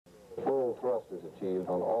thrust is achieved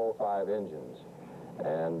on all 5 engines.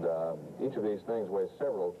 And each of these things weighs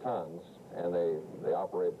several tons, and they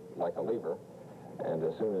operate like a lever. And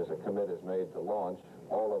as soon as a commit is made to launch,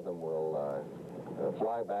 all of them will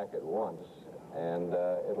fly back at once, and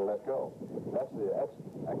it'll let go. That's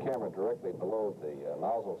a camera directly below the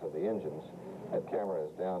nozzles of the engines. That camera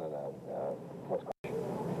is down in what's called,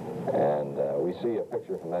 and we see a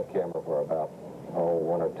picture from that camera for about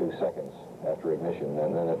 1 or 2 seconds after ignition,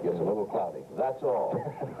 and then it gets a little cloudy. That's all.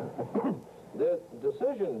 The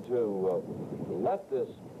decision to let this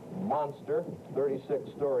monster,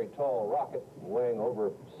 36-story tall rocket weighing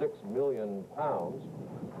over 6 million pounds,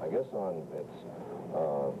 I guess on its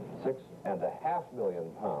 6.5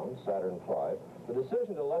 million pounds, Saturn V, the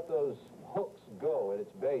decision to let those hooks go at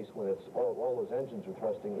its base when all those engines are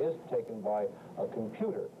thrusting is taken by a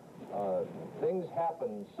computer. Things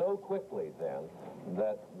happen so quickly then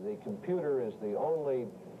that the computer is the only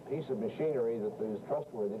piece of machinery that is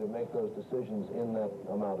trustworthy to make those decisions in that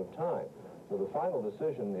amount of time. So the final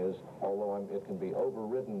decision is, although it can be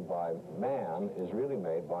overridden by man, is really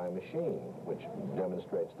made by a machine, which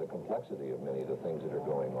demonstrates the complexity of many of the things that are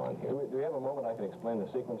going on here. Do we have a moment I can explain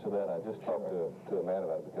the sequence of that? I just talked to a man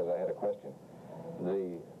about it because I had a question.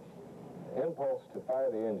 The impulse to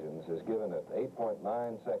fire the engines is given at 8.9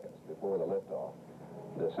 seconds before the liftoff.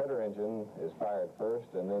 The center engine is fired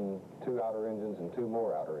first, and then 2 outer engines and 2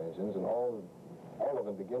 more outer engines, and all of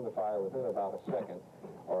them begin to fire within about a second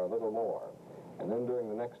or a little more. And then during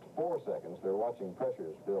the next 4 seconds, they're watching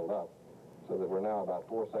pressures build up, so that we're now about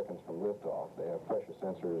 4 seconds from liftoff. They have pressure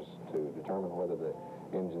sensors to determine whether the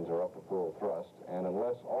engines are up to full thrust, and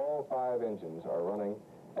unless all 5 engines are running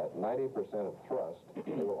at 90% of thrust,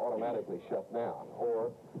 they will automatically shut down.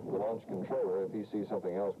 Or the launch controller, if he sees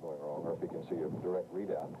something else going wrong, or if he can see a direct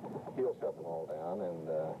readout, he'll shut them all down, and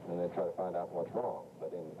then try to find out what's wrong.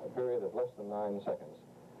 But in a period of less than 9 seconds,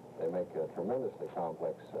 they make tremendously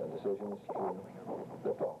complex decisions to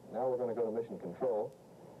lift off. Now we're going to go to mission control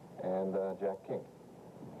and Jack King.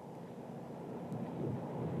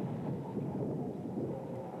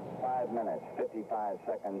 5 minutes, 55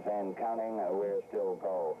 seconds, and counting. We're still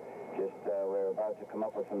go. We're about to come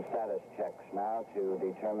up with some status checks now to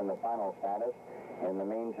determine the final status. In the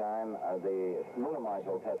meantime, the lunar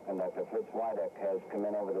module test conductor, Fritz Weideck, has come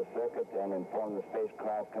in over the circuit and informed the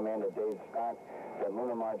spacecraft commander, Dave Scott, that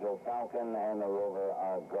lunar module Falcon and the rover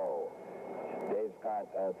are go. Dave Scott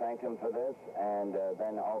thanked him for this, and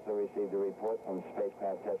then also received a report from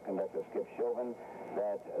spacecraft test conductor Skip Chauvin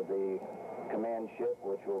that the command ship,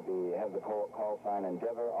 which will have the call sign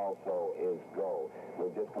Endeavour, also is go.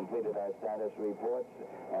 We've just completed our status reports,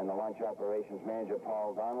 and the launch operations manager,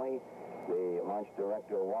 Paul Donnelly, the launch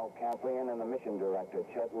director, Walt Kaprian, and the mission director,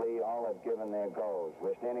 Chet Lee, all have given their goes.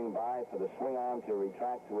 We're standing by for the swing arm to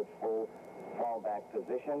retract to its full fallback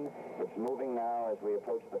position. It's moving now as we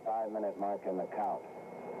approach the 5-minute mark in the count.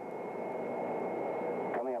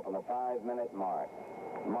 Coming up on the 5-minute mark.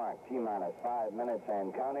 Mark, T-minus 5 minutes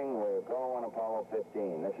and counting. We're go on Apollo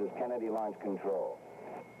 15. This is Kennedy Launch Control.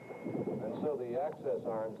 And so the access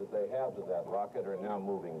arms that they have to that rocket are now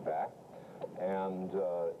moving back. And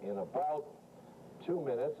in about 2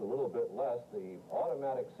 minutes, a little bit less, the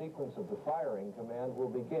automatic sequence of the firing command will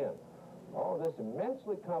begin. All of this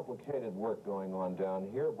immensely complicated work going on down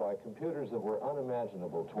here by computers that were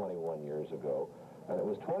unimaginable 21 years ago. And it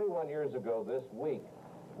was 21 years ago this week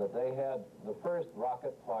that they had the first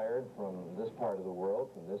rocket fired from this part of the world,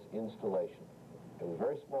 from this installation. It was a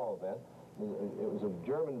very small event. It was a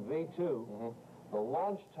German V-2. The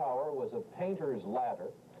launch tower was a painter's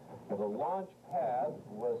ladder. The launch pad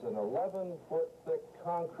was an 11-foot thick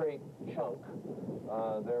concrete chunk.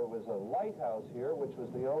 There was a lighthouse here, which was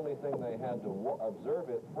the only thing they had to observe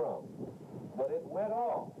it from. But it went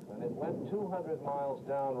off, and it went 200 miles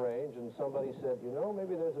downrange, and somebody said, you know,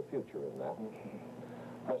 maybe there's a future in that.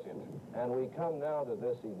 Prescient. And we come now to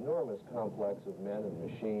this enormous complex of men and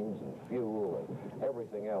machines and fuel and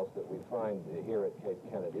everything else that we find here at Cape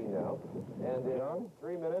Kennedy now. And in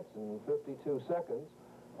 3 minutes and 52 seconds,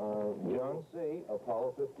 you'll see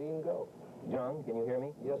Apollo 15 go. John, can you hear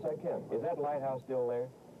me? Yes, I can. Is that lighthouse still there?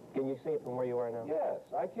 Can you see it from where you are now? Yes,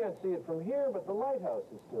 I can't see it from here, but the lighthouse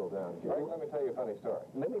is still down here. Right, let me tell you a funny story.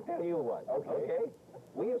 Let me tell you what. Okay.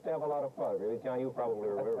 We used to have a lot of fun, really, John. You probably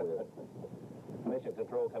remember this. Mission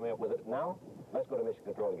Control coming up with it now. Let's go to Mission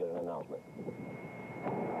Control to get an announcement.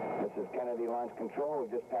 This is Kennedy Launch Control. We've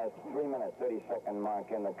just passed 3 minutes, 30-second mark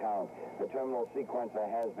in the count. The terminal sequencer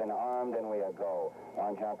has been armed, and we are go.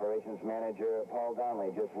 Launch Operations Manager Paul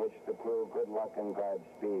Donnelly just wished the crew good luck and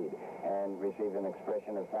Godspeed, and received an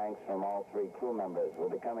expression of thanks from all 3 crew members. We'll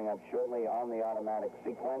be coming up shortly on the automatic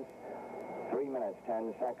sequence. 3 minutes,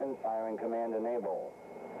 10 seconds. Firing command enable.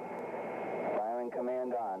 Firing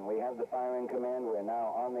command on. We have the firing command. We're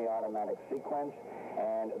now on the automatic sequence,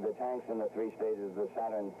 and the tanks in the 3 stages of the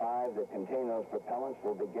Saturn V that contain those propellants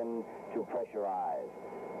will begin to pressurize.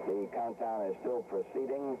 The countdown is still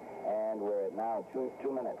proceeding, and we're at now 2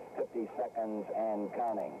 minutes, 50 seconds, and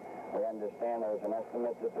counting. We understand there's an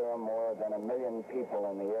estimate that there are more than 1 million people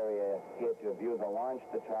in the area here to view the launch.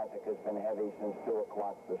 The traffic has been heavy since 2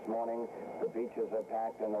 o'clock this morning. The beaches are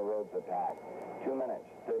packed and the roads are packed. 2 minutes,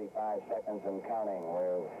 35 seconds, and counting.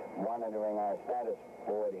 We're monitoring our status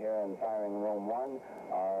board here in firing room 1.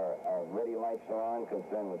 Our ready lights are on,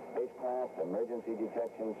 concerned with spacecraft, emergency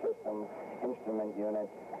detection system, instrument unit.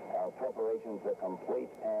 Our preparations are complete,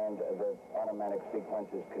 and the automatic sequence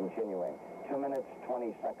is continuing. 2 minutes,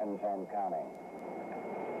 20 seconds, and counting.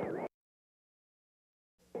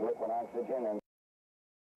 Liquid oxygen and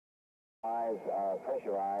eyes are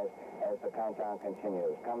pressurized as the countdown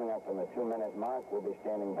continues. Coming up from the 2-minute mark, we'll be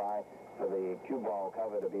standing by for the cue ball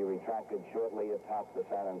cover to be retracted shortly atop the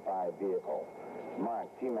Saturn V vehicle. Mark,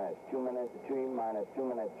 T-minus 2 minutes, T-minus 2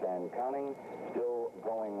 minutes, and counting. Still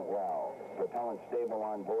going well. Propellant stable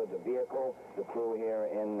on board the vehicle. The crew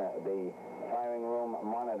here in the firing room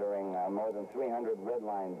monitoring more than 300 red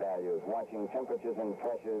line values, watching temperatures and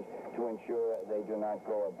pressures to ensure they do not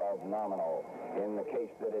go above nominal. In the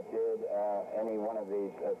case that it did, any one of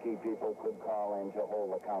these key people could call in to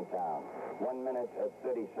hold the countdown. 1 minute,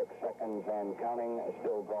 36 seconds, and counting.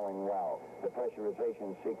 Still going well. The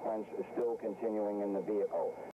pressurization sequence is still continuing in the vehicle.